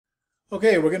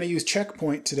Okay, we're going to use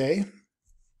Checkpoint today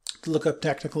to look up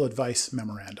technical advice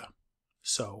memoranda.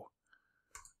 So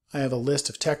I have a list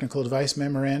of technical advice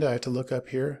memoranda I have to look up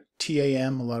here.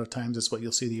 TAM, a lot of times is what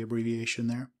you'll see the abbreviation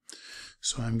there.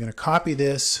 So I'm going to copy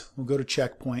this. We'll go to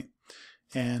Checkpoint.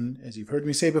 And as you've heard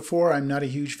me say before, I'm not a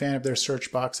huge fan of their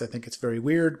search box. I think it's very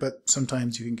weird, but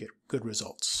sometimes you can get good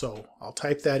results. So I'll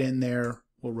type that in there.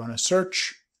 We'll run a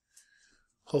search.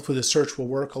 Hopefully the search will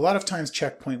work. A lot of times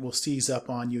Checkpoint will seize up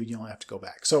on you and you don't have to go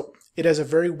back. So it has a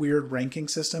very weird ranking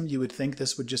system. You would think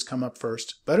this would just come up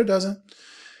first, but it doesn't.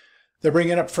 They're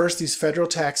bringing up first these federal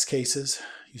tax cases.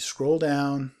 You scroll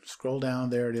down,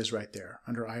 there it is right there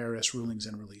under IRS rulings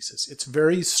and releases. It's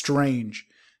very strange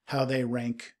how they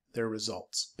rank their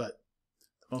results, but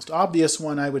the most obvious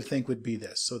one I would think would be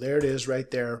this. So there it is right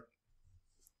there.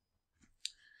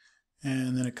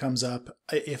 And then it comes up.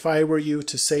 If I were you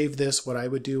to save this, what I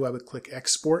would do, I would click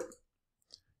export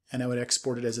and I would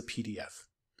export it as a PDF.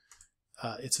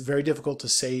 It's very difficult to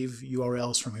save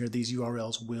URLs from here. These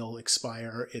URLs will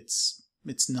expire. It's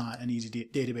not an easy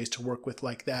database to work with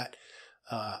like that.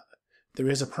 There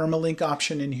is a permalink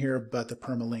option in here, but the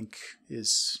permalink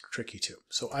is tricky too.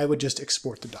 So I would just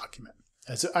export the document.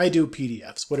 As I do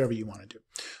PDFs, whatever you want to do.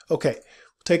 Okay,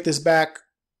 we'll take this back.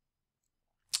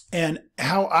 And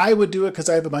how I would do it, because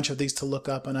I have a bunch of these to look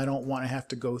up and I don't want to have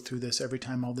to go through this every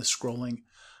time, all this scrolling.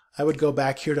 I would go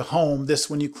back here to home. This,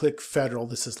 when you click federal,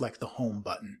 this is like the home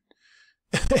button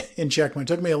in Checkpoint.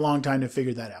 It took me a long time to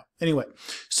figure that out. Anyway,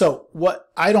 so what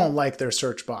I don't like their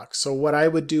search box. So what I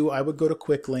would do, I would go to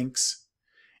quick links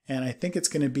and I think it's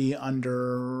going to be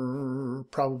under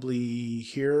probably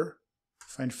here,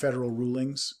 find federal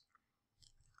rulings.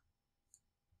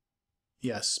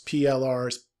 Yes,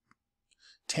 PLRs,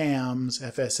 TAMs,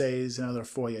 FSAs, and other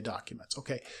FOIA documents.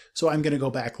 Okay, so I'm going to go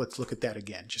back. Let's look at that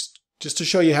again, just to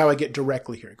show you how I get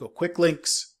directly here. Go quick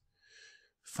links,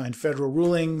 find federal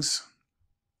rulings,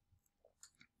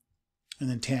 and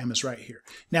then TAM is right here.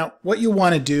 Now, what you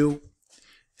want to do,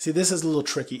 see, this is a little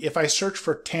tricky. If I search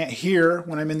for TAM here,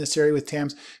 when I'm in this area with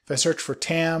TAMs, if I search for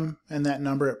TAM and that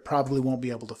number, it probably won't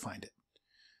be able to find it.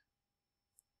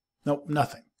 Nope,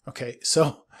 nothing. Okay,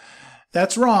 so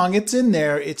that's wrong. It's in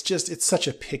there. It's just, it's such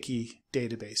a picky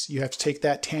database. You have to take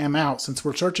that TAM out. Since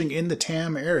we're searching in the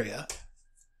TAM area,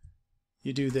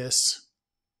 you do this,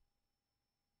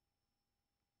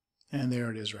 and there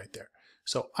it is right there.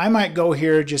 So I might go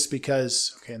here just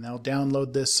because, okay, and I'll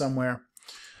download this somewhere.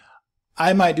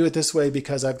 I might do it this way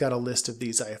because I've got a list of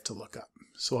these I have to look up.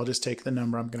 So I'll just take the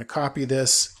number. I'm going to copy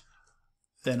this.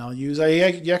 Then I'll use, I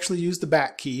actually use the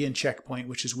back key in Checkpoint,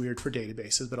 which is weird for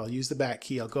databases, but I'll use the back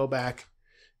key. I'll go back,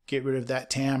 get rid of that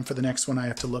TAM for the next one I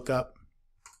have to look up.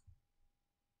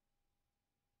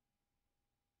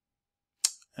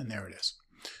 And there it is.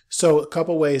 So a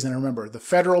couple ways, and remember, the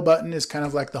federal button is kind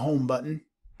of like the home button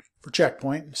for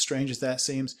Checkpoint, as strange as that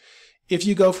seems. If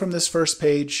you go from this first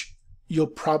page, you'll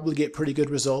probably get pretty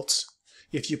good results.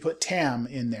 If you put TAM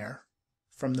in there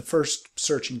from the first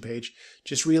searching page,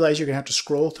 just realize you're going to have to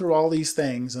scroll through all these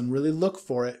things and really look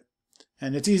for it.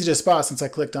 And it's easy to spot since I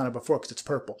clicked on it before because it's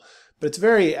purple. But it's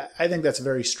very, I think that's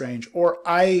very strange. Or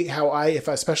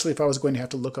especially if I was going to have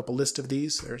to look up a list of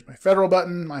these, there's my federal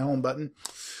button, my home button.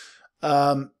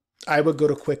 I would go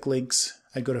to quick links.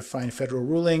 I'd go to find federal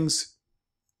rulings.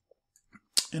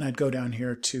 And I'd go down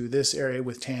here to this area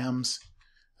with TAMs.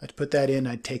 I'd put that in.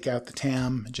 I'd take out the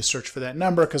TAM and just search for that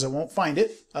number because I won't find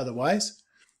it otherwise.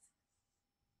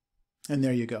 And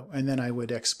there you go. And then I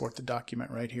would export the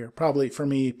document right here. Probably for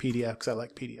me, PDF, because I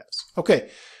like PDFs. Okay,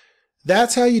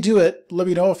 that's how you do it. Let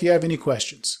me know if you have any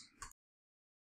questions.